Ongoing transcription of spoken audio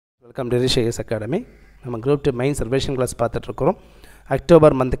Welcome to Rishi Academy. நம்ம group 2 main revision class பார்த்துட்டு இருக்கோம்.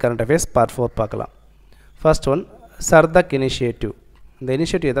 October month current affairs part 4 பார்க்கலாம். First one சர்தக் initiative. இந்த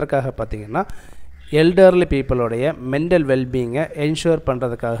initiative எதற்காக பார்த்தீங்கன்னா elderly people உடைய mental well-being-ஐ ensure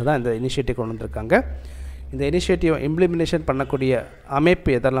பண்றதுக்காக தான் இந்த initiative கொண்டு வந்திருக்காங்க. இந்த initiative implementation பண்ணக்கூடிய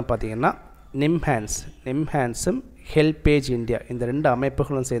அமைப்பு எதெல்லாம் பார்த்தீங்கன்னா நிம்ஹான்ஸும் ஹெல்பேஜ் இந்தியா இந்த ரெண்டு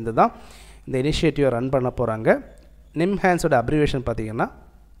அமைப்புகளும் சேர்ந்து தான் இந்த initiative ரன் பண்ண போறாங்க. நிம்ஹான்ஸோட அப்ரிவேஷன் பார்த்தீங்கன்னா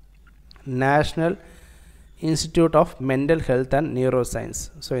National Institute of Mental Health and Neuroscience.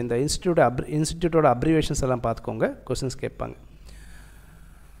 So இந்த இன்ஸ்டிடியூட்டோட அப்ரிவேஷன்ஸ் எல்லாம் பார்த்துக்கோங்க, क्वेश्चंस கேட்பாங்க.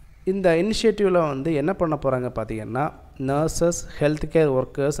 இந்த இனிஷியேட்டிவ்ல வந்து என்ன பண்ண போறாங்க பார்த்தீங்கன்னா நர்சஸ், ஹெல்த் கேர்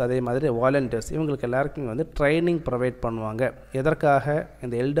ஒர்க்கர்ஸ், அதே மாதிரி வாலண்டியர்ஸ் இவங்களுக்கு எல்லாருக்கும் வந்து ட்ரைனிங் ப்ரொவைட் பண்ணுவாங்க. எதற்காக?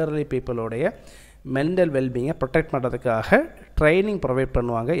 இந்த எல்டர்லி பீப்புளோடைய மென்டல் வெல்பீயிங்கை ப்ரொடெக்ட் பண்ணுறதுக்காக ட்ரைனிங் ப்ரொவைட்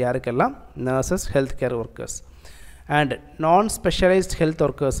பண்ணுவாங்க. யாருக்கெல்லாம்? Nurses, health care workers and நான் ஸ்பெஷலைஸ்ட் ஹெல்த்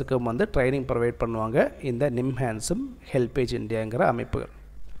ஒர்க்கர்ஸுக்கும் வந்து ட்ரைனிங் ப்ரொவைட் பண்ணுவாங்க இந்த நிம்ஹான்ஸும் ஹெல்பேஜ் இந்தியாங்கிற அமைப்புகள்.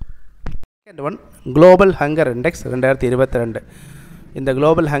 Second one global hunger index 2022. இந்த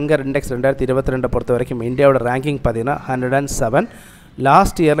குளோபல் ஹங்கர் இண்டெக்ஸ் 2022 பொறுத்த வரைக்கும் இந்தியாவோட ரேங்கிங் பார்த்தீங்கன்னா 107.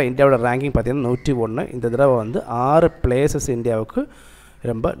 லாஸ்ட் இயரில் இந்தியாவோட ரேங்கிங் பார்த்தீங்கன்னா 101. இந்த தடவை வந்து 6 பிளேசஸ் இந்தியாவுக்கு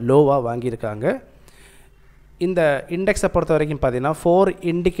ரொம்ப லோவாக வாங்கியிருக்காங்க. இந்த இண்டெக்ஸை பொறுத்த வரைக்கும் பார்த்தீங்கன்னா 4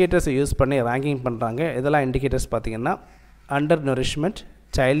 இண்டிகேட்டர்ஸ் யூஸ் பண்ணி ரேங்கிங் பண்ணுறாங்க. இதெல்லாம் இண்டிகேட்டர்ஸ் பார்த்தீங்கன்னா under nourishment,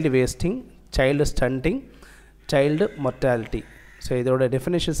 child wasting, child stunting, child mortality. So இதோட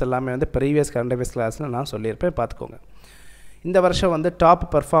டெஃபினேஷன்ஸ் எல்லாமே வந்து ப்ரீவியஸ் கரண்ட் அஃபேர்ஸ் கிளாஸில் நான் சொல்லியிருப்பேன், பார்த்துக்கோங்க. இந்த வருஷம் வந்து டாப்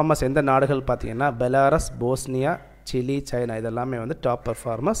பர்ஃபார்மர்ஸ் எந்த நாடுகள் பார்த்தீங்கன்னா பெலாரஸ், போஸ்னியா, சிலி, சைனா இதெல்லாமே வந்து டாப்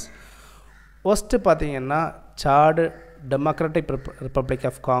பர்ஃபார்மர்ஸ். ஒஸ்ட்டு பார்த்தீங்கன்னா சாடு, democratic republic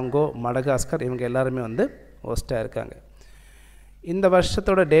of Congo, Madagascar இவங்க எல்லாருமே வந்து ஒஸ்ட்டாக இருக்காங்க. இந்த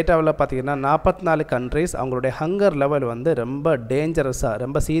வருஷத்தோட டேட்டாவில் பார்த்தீங்கன்னா 44 கண்ட்ரிஸ் அவங்களுடைய ஹங்கர் லெவல் வந்து ரொம்ப டேஞ்சரஸாக,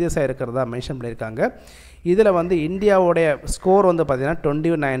 ரொம்ப சீரியஸாக இருக்கிறதா மென்ஷன் பண்ணியிருக்காங்க. இதில் வந்து இந்தியாவுடைய ஸ்கோர் வந்து பார்த்திங்கன்னா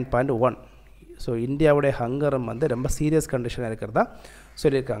 29.1. ஸோ இந்தியாவுடைய ஹங்கரும் வந்து ரொம்ப சீரியஸ் கண்டிஷனாக இருக்கிறதா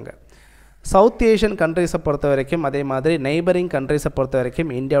சொல்லியிருக்காங்க. சவுத் ஏஷியன் கண்ட்ரிஸை பொறுத்த வரைக்கும், அதே மாதிரி நெய்பரிங் கண்ட்ரிஸை பொறுத்த வரைக்கும்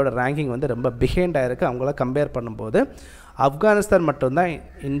இந்தியாவோட ரேங்கிங் வந்து ரொம்ப பிஹைண்டாக இருக்குது. அவங்கள கம்பேர் பண்ணும்போது ஆப்கானிஸ்தான் மட்டும்தான்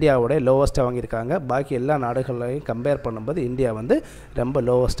இந்தியாவோட லோவஸ்ட்டாக வாங்கியிருக்காங்க. பாக்கி எல்லா நாடுகளையும் கம்பேர் பண்ணும்போது இந்தியா வந்து ரொம்ப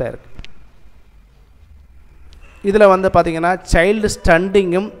லோவஸ்ட்டாக இருக்குது. இதில் வந்து பார்த்திங்கன்னா சைல்டு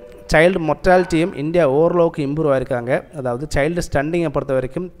ஸ்டண்டிங்கும் சைல்டு மொர்டாலிட்டியும் இந்தியா ஓரளவுக்கு இம்ப்ரூவ் ஆகிருக்காங்க. அதாவது சைல்டு ஸ்டண்டிங்கை பொறுத்த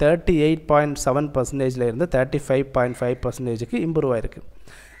வரைக்கும் 38.7% இருந்து 35.5% இம்ப்ரூவ் ஆகிருக்கு.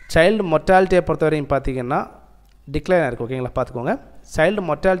 சைல்டு மொர்டாலிட்டியை பொறுத்த வரைக்கும் பார்த்திங்கன்னா டிக்ளைன் ஆகிருக்கு. ஓகேங்களா, பார்த்துக்கோங்க. சைல்டு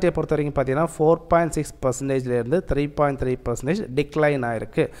மொர்டாலிட்டியை பொறுத்த வரைக்கும் பார்த்தீங்கன்னா 4.6% இருந்து 3.3% டிக்ளைன்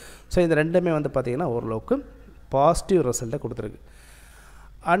ஆகிருக்கு. ஸோ இது ரெண்டுமே வந்து பார்த்திங்கன்னா ஓரளவுக்கு பாசிட்டிவ் ரிசல்ட்டை கொடுத்துருக்கு.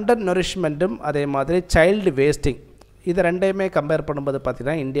 அண்டர் நரிஷ்மெண்ட்டும் அதே மாதிரி சைல்டு வேஸ்டிங் இது ரெண்டையுமே கம்பேர் பண்ணும்போது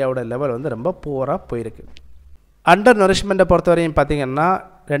பார்த்திங்கன்னா இந்தியாவோட லெவல் வந்து ரொம்ப புவராக போயிருக்கு. அண்டர் நரிஷ்மெண்ட்டை பொறுத்த வரையும் பார்த்திங்கன்னா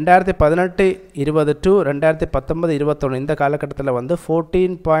 2018-20 டு 2019-21 இந்த காலகட்டத்தில் வந்து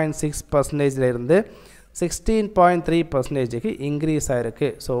 14.6% இருந்து 16.3% இன்க்ரீஸ் ஆகிருக்கு.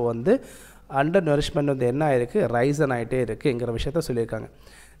 ஸோ வந்து அண்டர் நரிஷ்மெண்ட் வந்து என்ன ஆகிருக்கு, ரைசன் ஆகிட்டே இருக்குங்கிற விஷயத்த சொல்லியிருக்காங்க.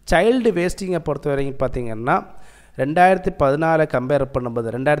 சைல்டு வேஸ்டிங்கை பொறுத்த வரைக்கும் பார்த்திங்கன்னா 2014 கம்பேர் பண்ணும்போது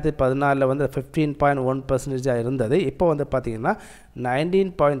 2014 வந்து 15.1% இருந்தது. இப்போ வந்து பார்த்திங்கன்னா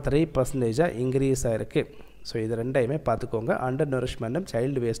 19.3% இன்க்ரீஸ் ஆகிருக்கு. ஸோ இது ரெண்டையுமே பார்த்துக்கோங்க. அண்டர் நரிஷ்மெண்ட்டும்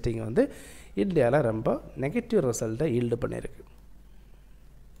சைல்டு வேஸ்டிங் வந்து இந்தியாவில் ரொம்ப நெகட்டிவ் ரிசல்ட்டை ஈல்டு பண்ணியிருக்கு.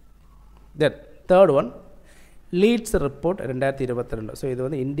 Then third one leads report 2022. So இது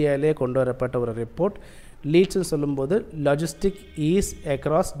வந்து இந்தியாவிலே கொண்டு வரப்பட்ட ஒரு ரிப்போர்ட். லீட்ஸ்னு சொல்லும்போது logistic is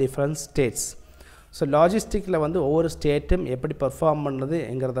across different states. So லாஜிஸ்டிக்கில் வந்து ஒவ்வொரு ஸ்டேட்டும் எப்படி பர்ஃபார்ம்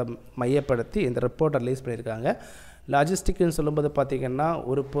பண்ணுறதுங்கிறத மையப்படுத்தி இந்த ரிப்போர்ட்டை ரிலீஸ் பண்ணியிருக்காங்க. லாஜிஸ்டிக்னு சொல்லும்போது பார்த்திங்கன்னா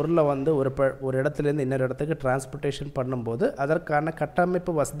ஒரு பொருளை வந்து ஒரு இடத்துலேருந்து இன்னொரு இடத்துக்கு டிரான்ஸ்போர்ட்டேஷன் பண்ணும்போது அதற்கான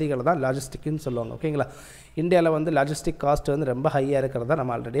கட்டமைப்பு வசதிகளை தான் லாஜிஸ்டிக்னு சொல்லுவாங்க. ஓகேங்களா, இந்தியாவில் வந்து லாஜிஸ்டிக் காஸ்ட் வந்து ரொம்ப ஹையாக இருக்கிறதா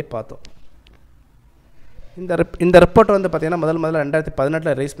நம்ம ஆல்ரெடியே பார்த்தோம். இந்த ரிப்போர்ட்டை வந்து பார்த்திங்கன்னா முதல்ல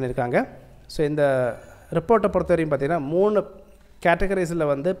 2018 ரிலீஸ் பண்ணியிருக்காங்க. ஸோ இந்த ரிப்போர்ட்டை பொறுத்த வரைக்கும் பார்த்திங்கன்னா 3 கேட்டகரிஸில்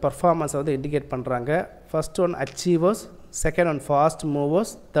வந்து பர்ஃபார்மன்ஸை வந்து இண்டிகேட் பண்ணுறாங்க. First one achievers, second one fast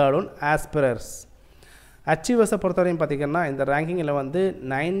movers, third one ஆஸ்பிரர்ஸ். அச்சீவர்ஸை பொறுத்த வரையும் பார்த்திங்கன்னா இந்த ரேங்கிங்கில் வந்து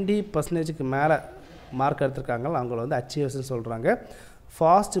 90%க்கு மேலே மார்க் எடுத்திருக்காங்க. அவங்கள வந்து அச்சீவர்ஸ்னு சொல்கிறாங்க.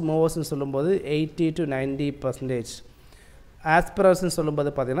 ஃபாஸ்ட் மூவர்ஸ்னு சொல்லும்போது 80 to 90%. ஆஸ்பிரர்ஸ்னு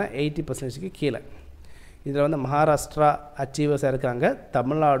சொல்லும்போது பார்த்திங்கன்னா 80%க்கு கீழே. இதில் வந்து மகாராஷ்டிரா அச்சீவர்ஸாக இருக்காங்க.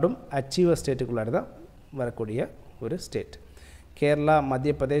 தமிழ்நாடும் அச்சீவர் ஸ்டேட்டுக்குள்ளாடி தான் வரக்கூடிய ஒரு ஸ்டேட். கேரளா,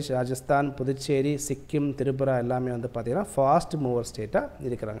 மத்திய பிரதேஷ், ராஜஸ்தான், புதுச்சேரி, சிக்கிம், திரிபுரா எல்லாமே வந்து பார்த்திங்கன்னா ஃபாஸ்ட் மூவர் ஸ்டேட்டாக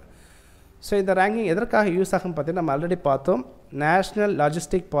இருக்கிறாங்க. ஸோ இந்த ரேங்கிங் எதற்காக யூஸ் ஆகும் பார்த்தீங்கன்னா நம்ம ஆல்ரெடி பார்த்தோம், நேஷ்னல்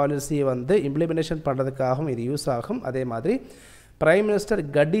லாஜிஸ்டிக் பாலிசியை வந்து இம்ப்ளிமெண்டேஷன் பண்ணுறதுக்காகவும் இது யூஸ் ஆகும். அதே மாதிரி பிரைம் மினிஸ்டர்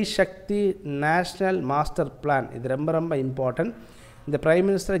கடி சக்தி நேஷ்னல் மாஸ்டர் பிளான், இது ரொம்ப ரொம்ப இம்பார்ட்டன்ட். இந்த பிரைம்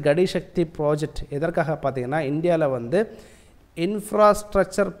மினிஸ்டர் கடி சக்தி ப்ராஜெக்ட் எதற்காக பார்த்தீங்கன்னா இந்தியாவில் வந்து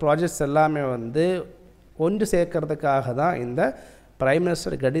இன்ஃப்ராஸ்ட்ரக்சர் ப்ராஜெக்ட்ஸ் எல்லாமே வந்து ஒன்று சேர்க்கறதுக்காக தான் இந்த பிரைம்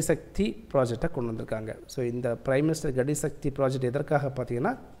மினிஸ்டர் கடி சக்தி ப்ராஜெக்டை கொண்டு வந்திருக்காங்க. ஸோ இந்த பிரைம் மினிஸ்டர் கடி சக்தி ப்ராஜெக்ட் எதற்காக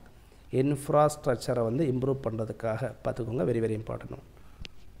பார்த்தீங்கன்னா இன்ஃப்ராஸ்ட்ரக்சரை வந்து இம்ப்ரூவ் பண்ணுறதுக்காக பார்த்துக்கோங்க. Very very important.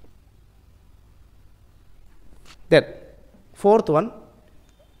 தென் fourth one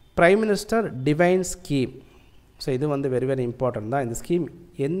prime minister divine scheme. So இது வந்து வெரி வெரி இம்பார்ட்டன்ட் தான். இந்த ஸ்கீம்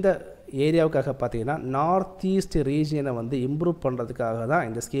எந்த ஏரியாவுக்காக பார்த்தீங்கன்னா நார்த் ஈஸ்ட் ரீஜியனை வந்து இம்ப்ரூவ் பண்ணுறதுக்காக தான்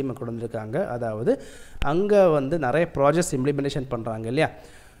இந்த ஸ்கீமை கொண்டு வந்திருக்காங்க. அதாவது அங்கே வந்து நிறைய ப்ராஜெக்ட்ஸ் இம்ப்ளிமெண்டேஷன் பண்ணுறாங்க இல்லையா.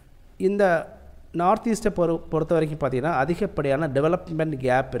 இந்த நார்த் ஈஸ்ட்டை பொறுத்த வரைக்கும் பார்த்தீங்கன்னா அதிகப்படியான டெவலப்மெண்ட்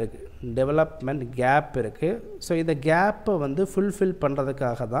கேப் இருக்குது. ஸோ இந்த கேப்பை வந்து ஃபுல்ஃபில்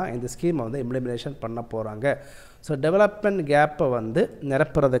பண்ணுறதுக்காக தான் இந்த ஸ்கீமை வந்து இம்ப்ளிமெண்டேஷன் பண்ண போகிறாங்க. ஸோ டெவலப்மெண்ட் கேப்பை வந்து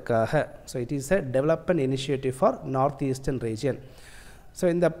நிரப்புறதுக்காக. So it is a development initiative for north eastern region. So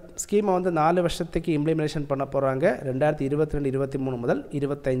இந்த ஸ்கீமை வந்து 4 வருஷத்துக்கு இம்ப்ளிமெண்டேஷன் பண்ண போகிறாங்க. 2022-23 முதல்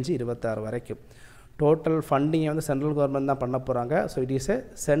 25-26 வரைக்கும். டோட்டல் ஃபண்டிங்கை வந்து சென்ட்ரல் கவர்மெண்ட் தான் பண்ண போகிறாங்க. So it is a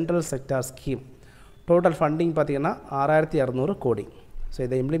central sector scheme. Total funding பார்த்திங்கன்னா 6200 கோடி. ஸோ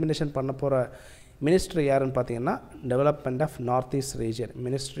இதை இம்ப்ளிமெண்டேஷன் பண்ண போகிற மினிஸ்ட்ரி யாருன்னு பார்த்தீங்கன்னா development of north east region,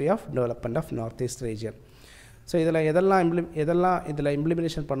 ministry of development of north east region. So இதில் எதெல்லாம் இதில்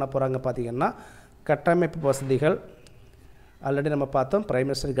இம்ப்ளிமெண்டேஷன் பண்ண போகிறாங்க பார்த்திங்கன்னா கட்டமைப்பு வசதிகள், ஆல்ரெடி நம்ம பார்த்தோம் பிரைம்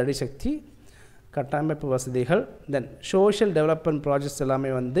மினிஸ்டர் கடி சக்தி, கட்டமைப்பு வசதிகள். தென் சோஷியல் டெவலப்மெண்ட் ப்ராஜெக்ட்ஸ்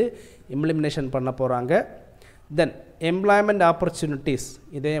எல்லாமே வந்து இம்ப்ளிமெண்டேஷன் பண்ண போகிறாங்க. தென் எம்ப்ளாய்மெண்ட் ஆப்பர்ச்சுனிட்டிஸ்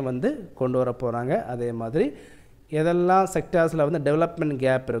இதே வந்து கொண்டு வர போகிறாங்க. அதே மாதிரி எதெல்லாம் செக்டார்ஸில் வந்து டெவலப்மெண்ட்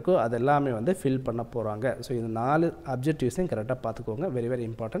கேப் இருக்கோ அதெல்லாமே வந்து ஃபில் பண்ண போகிறாங்க. ஸோ இந்த 4 அப்ஜெக்டிவ்ஸையும் கரெக்டாக பார்த்துக்கோங்க. Very very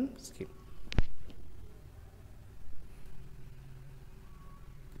important scheme.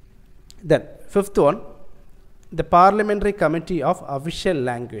 Then fifth one the parliamentary committee of official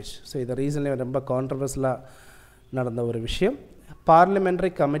language. So இது ரீசன்லி ரொம்ப கான்ட்ரவர்ஸியாக நடந்த ஒரு விஷயம். Parliamentary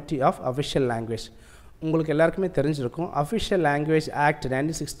committee of official language உங்களுக்கு எல்லாருக்குமே தெரிஞ்சிருக்கும். அஃபிஷியல் லாங்குவேஜ் ஆக்ட்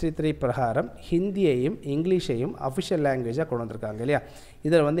 1963 பிரகாரம் ஹிந்தியையும் இங்கிலீஷையும் அஃபிஷியல் லாங்குவேஜாக கொண்டு வந்திருக்காங்க இல்லையா.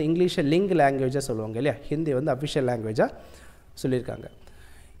 இதில் வந்து இங்கிலீஷை லிங்க் லாங்குவேஜாக சொல்லுவாங்க இல்லையா, ஹிந்தி வந்து அஃபிஷியல் லாங்குவேஜாக சொல்லியிருக்காங்க.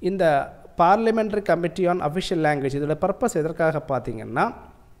 இந்த parliamentary committee on official language இதோட பர்பஸ் எதற்காக பார்த்தீங்கன்னா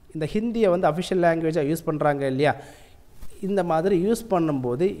இந்த ஹிந்தியை வந்து அஃபிஷியல் லாங்குவேஜாக யூஸ் பண்ணுறாங்க இல்லையா. இந்த மாதிரி யூஸ்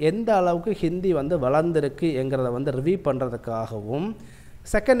பண்ணும்போது எந்த அளவுக்கு ஹிந்தி வந்து வளர்ந்துருக்கு என்கிறத வந்து ரிவ்யூ பண்ணுறதுக்காகவும்,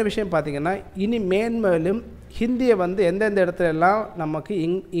 செகண்ட் விஷயம் பார்த்திங்கன்னா இனி மேன்மேலும் ஹிந்தியை வந்து எந்தெந்த இடத்துலலாம் நமக்கு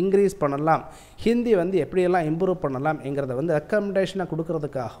இன்க்ரீஸ் பண்ணலாம், ஹிந்தி வந்து எப்படியெல்லாம் இம்ப்ரூவ் பண்ணலாம் என்கிறத வந்து ரெக்கமெண்டேஷனாக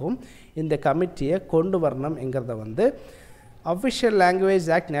கொடுக்கறதுக்காகவும் இந்த கமிட்டியை கொண்டு வரணும் என்கிறத வந்து அஃபிஷியல் லாங்குவேஜ்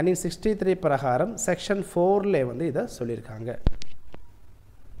ஆக்ட் 1963 பிரகாரம் செக்ஷன் 4 வந்து இதை சொல்லியிருக்காங்க.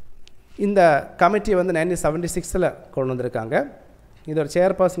 இந்த கமிட்டி வந்து 1976 கொண்டு வந்திருக்காங்க. இதோட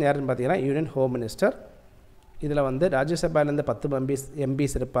சேர்பர்சன் யாருன்னு பார்த்தீங்கன்னா யூனியன் ஹோம் மினிஸ்டர். இதில் வந்து ராஜ்யசபாலேருந்து 10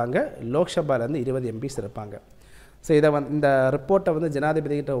 எம்பிஸ் இருப்பாங்க, லோக்சபாலேருந்து 20 எம்பிஸ் இருப்பாங்க. ஸோ இதை வந்து இந்த ரிப்போர்ட்டை வந்து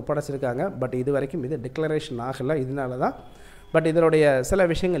ஜனாதிபதிகிட்ட ஒப்படைச்சிருக்காங்க. பட் இது வரைக்கும் இது டிக்ளரேஷன் ஆகலை. இதனால தான் பட் இதனுடைய சில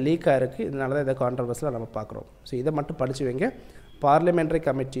விஷயங்கள் லீக்காக இருக்குது. இதனால தான் இதை கான்ட்ரவர்ஸில் நம்ம பார்க்குறோம். ஸோ இதை மட்டும் படித்து வைங்க. Parliamentary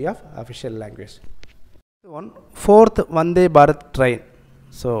committee of official language. 4th Vande Bharat train.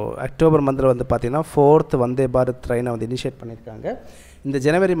 So October மந்தில் வந்து பார்த்திங்கன்னா 4th வந்தே பாரத் ட்ரெயினை வந்து இனிஷியேட் பண்ணியிருக்காங்க. இந்த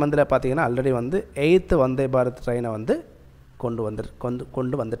ஜனவரி மந்தில் பார்த்திங்கன்னா ஆல்ரெடி வந்து 8th வந்தே பாரத் ட்ரெயினை வந்து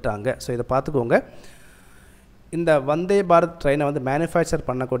கொண்டு வந்துட்டாங்க. ஸோ இதை பார்த்துக்கோங்க. இந்த வந்தே பாரத் ட்ரெயினை வந்து மேனுஃபேக்சர்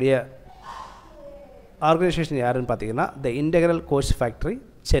பண்ணக்கூடிய ஆர்கனைசேஷன் யாருன்னு பார்த்தீங்கன்னா த இன்டெக்ரல் கோச் ஃபேக்ட்ரி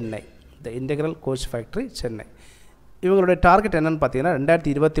சென்னை. இவங்களுடைய டார்கெட் என்னென்னு பார்த்தீங்கன்னா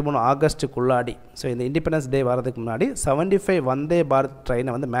 2023 ஆகஸ்ட்டுக்குள்ளாடி, ஸோ இந்த இண்டிபெண்டன்ஸ் டே வரதுக்கு முன்னாடி 75 வந்தே பாரத்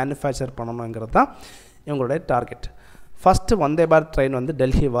ட்ரெயினை வந்து மேனுஃபேக்சர் பண்ணணுங்கிறது தான் இவங்களுடைய target. First Vande Bharat train வந்து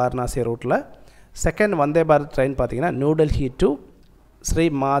டெல்லி வாரணாசி ரூட்டில், செகண்ட் வந்தே பாரத் ட்ரெயின் பார்த்திங்கன்னா new Delhi to Sri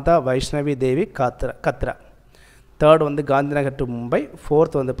Mata Vaishnavi Devi Katra, third வந்து காந்திநகர் டு மும்பை,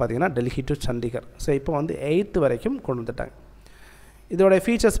 ஃபோர்த் வந்து பார்த்திங்கன்னா டெல்லி டு சண்டிகர். ஸோ இப்போ வந்து 8th வரைக்கும் கொண்டு வந்துட்டாங்க. இதோடைய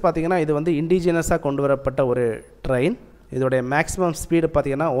ஃபீச்சர்ஸ் பார்த்திங்கன்னா இது வந்து இண்டிஜினஸாக கொண்டு வரப்பட்ட ஒரு ட்ரெயின். இதோடைய மேக்ஸிமம் ஸ்பீடு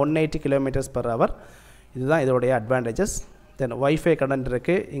பார்த்திங்கன்னா 180 km/h. இதுதான் இதோடைய அட்வான்டேஜஸ். தென் ஒய்ஃபை கனெக்ட்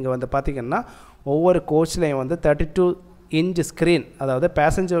இருக்குது. இங்கே வந்து பார்த்திங்கன்னா ஒவ்வொரு கோச்லேயும் வந்து 32 inch ஸ்க்ரீன், அதாவது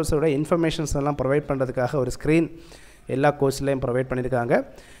பேசஞ்சர்ஸோட இன்ஃபர்மேஷன்ஸ் எல்லாம் ப்ரொவைட் பண்ணுறதுக்காக ஒரு ஸ்க்ரீன் எல்லா கோச்லேயும் ப்ரொவைட் பண்ணியிருக்காங்க.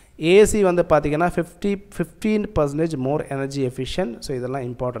 ஏசி வந்து பார்த்திங்கன்னா 15% மோர் எனர்ஜி எஃபிஷியன்ட். ஸோ இதெல்லாம்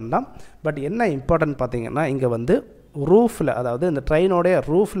இம்பார்ட்டன்ட் தான். பட் என்ன இம்பார்ட்டன்ட் பார்த்திங்கன்னா இங்கே வந்து ரூஃபில், அதாவது இந்த ட்ரெயினோடைய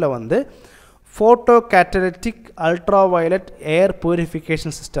ரூஃபில் வந்து ஃபோட்டோ கேட்டலிட்டிக் அல்ட்ராவயலட் ஏர்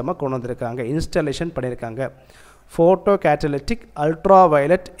பியூரிஃபிகேஷன் சிஸ்டமாக கொண்டு வந்திருக்காங்க, இன்ஸ்டாலேஷன் பண்ணியிருக்காங்க. ஃபோட்டோ கேட்டலிட்டிக்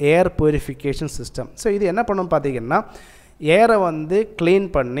அல்ட்ராவயலட் ஏர் பியூரிஃபிகேஷன் சிஸ்டம். ஸோ இது என்ன பண்ணும் பார்த்தீங்கன்னா, ஏரை வந்து க்ளீன்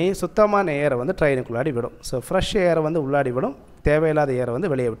பண்ணி சுத்தமான ஏரை வந்து ட்ரெயினுக்குள்ளாடி விடும். ஸோ ஃப்ரெஷ் ஏரை வந்து உள்ளாடி விடும், தேவையில்லாத ஏரை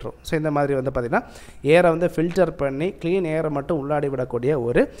வந்து வெளியே விட்டுரும். ஸோ இந்த மாதிரி வந்து பார்த்திங்கன்னா ஏரை வந்து ஃபில்டர் பண்ணி க்ளீன் ஏரை மட்டும் உள்ளாடி விடக்கூடிய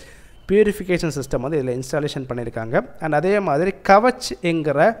ஒரு பியூரிஃபிகேஷன் சிஸ்டம் வந்து இதில் இன்ஸ்டாலேஷன் பண்ணியிருக்காங்க. அண்ட் அதே மாதிரி கவச்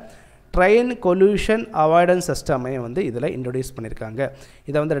என்கிற ட்ரெயின் கொல்யூஷன் அவாய்டன்ஸ் சிஸ்டமையும் வந்து இதில் இன்ட்ரடியூஸ் பண்ணியிருக்காங்க.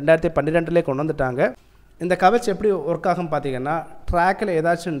 இதை வந்து 2012 கொண்டு வந்துட்டாங்க. இந்த கவச் எப்படி ஒர்க் ஆகும் பார்த்திங்கன்னா, ட்ராக்கில்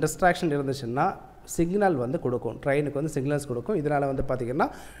ஏதாச்சும் டிஸ்ட்ராக்ஷன் இருந்துச்சுன்னா சிக்னல் வந்து கொடுக்கும், ட்ரெயினுக்கு வந்து சிக்னல்ஸ் கொடுக்கும். இதனால் வந்து பார்த்திங்கன்னா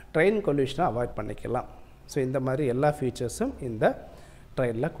ட்ரெயின் கொல்யூஷனை அவாய்ட் பண்ணிக்கலாம். ஸோ இந்த மாதிரி எல்லா ஃபீச்சர்ஸும் இந்த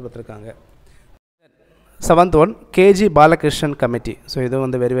ட்ரெயினில் கொடுத்துருக்காங்க. 7th one KG Balakrishnan committee. So இது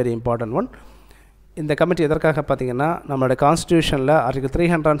வந்து வெரி வெரி இம்பார்ட்டன்ட் ஒன். இந்த கமிட்டி எதற்காக பார்த்திங்கன்னா, நம்மளோட கான்ஸ்டியூஷனில் ஆர்டிகல்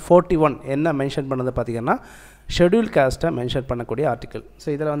 341 என்ன மென்ஷன் பண்ணது பார்த்திங்கன்னா, ஷெட்யூல் காஸ்ட்டை மென்ஷன் பண்ணக்கூடிய ஆர்டிக்கல். ஸோ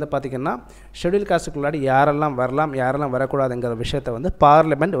இதில் வந்து பார்த்திங்கன்னா ஷெட்யூல் காஸ்ட்டுக்குள்ளாடி யாரெல்லாம் வரலாம் யாரெல்லாம் வரக்கூடாதுங்கிற விஷயத்தை வந்து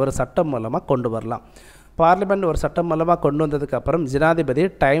பார்லிமெண்ட் ஒரு சட்டம் மூலமாக கொண்டு வரலாம். பார்லிமெண்ட் ஒரு சட்டம் மூலமாக கொண்டு வந்ததுக்கப்புறம் ஜனாதிபதி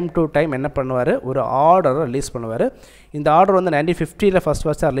டைம் டு டைம் என்ன பண்ணுவார், ஒரு ஆர்டரை ரிலீஸ் பண்ணுவார். இந்த ஆர்டர் வந்து 1950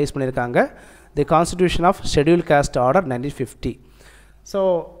 ஃபஸ்ட்டு ரிலீஸ் பண்ணியிருக்காங்க, the constitution of schedule cost order 1950. So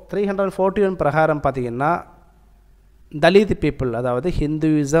 341 பிரகாரம் பார்த்திங்கன்னா தலித் பீப்புள், அதாவது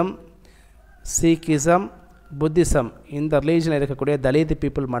ஹிந்துயிசம், சீக்கிசம், புத்திசம் இந்த ரிலீஜனில் இருக்கக்கூடிய தலித்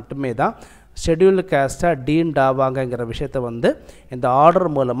பீப்புள் மட்டுமே தான் ஷெட்யூல்டு காஸ்ட்டாக டீம்ட் ஆவாங்கங்கிற விஷயத்தை வந்து இந்த ஆர்டர்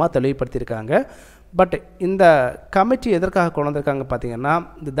மூலமாக தெளிவுபடுத்தியிருக்காங்க. பட் இந்த கமிட்டி எதற்காக கொண்டு வந்திருக்காங்க பார்த்திங்கன்னா,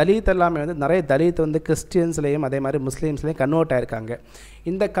 இந்த தலித் எல்லாமே வந்து நிறைய தலித் வந்து கிறிஸ்டியன்ஸ்லேயும் அதே மாதிரி முஸ்லீம்ஸ்லேயும் கன்வெர்ட் ஆகிருக்காங்க.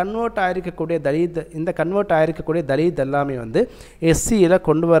 இந்த கன்வெர்ட் ஆகிருக்கக்கூடிய தலித் எல்லாமே வந்து எஸ்சியில்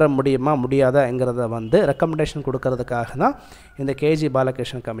கொண்டு வர முடியுமா முடியாதாங்கிறத வந்து ரெக்கமெண்டேஷன் கொடுக்கறதுக்காக தான் இந்த கேஜி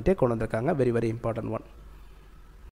பாலகிருஷ்ணன் கமிட்டியை கொண்டு வந்திருக்காங்க. Very very important one.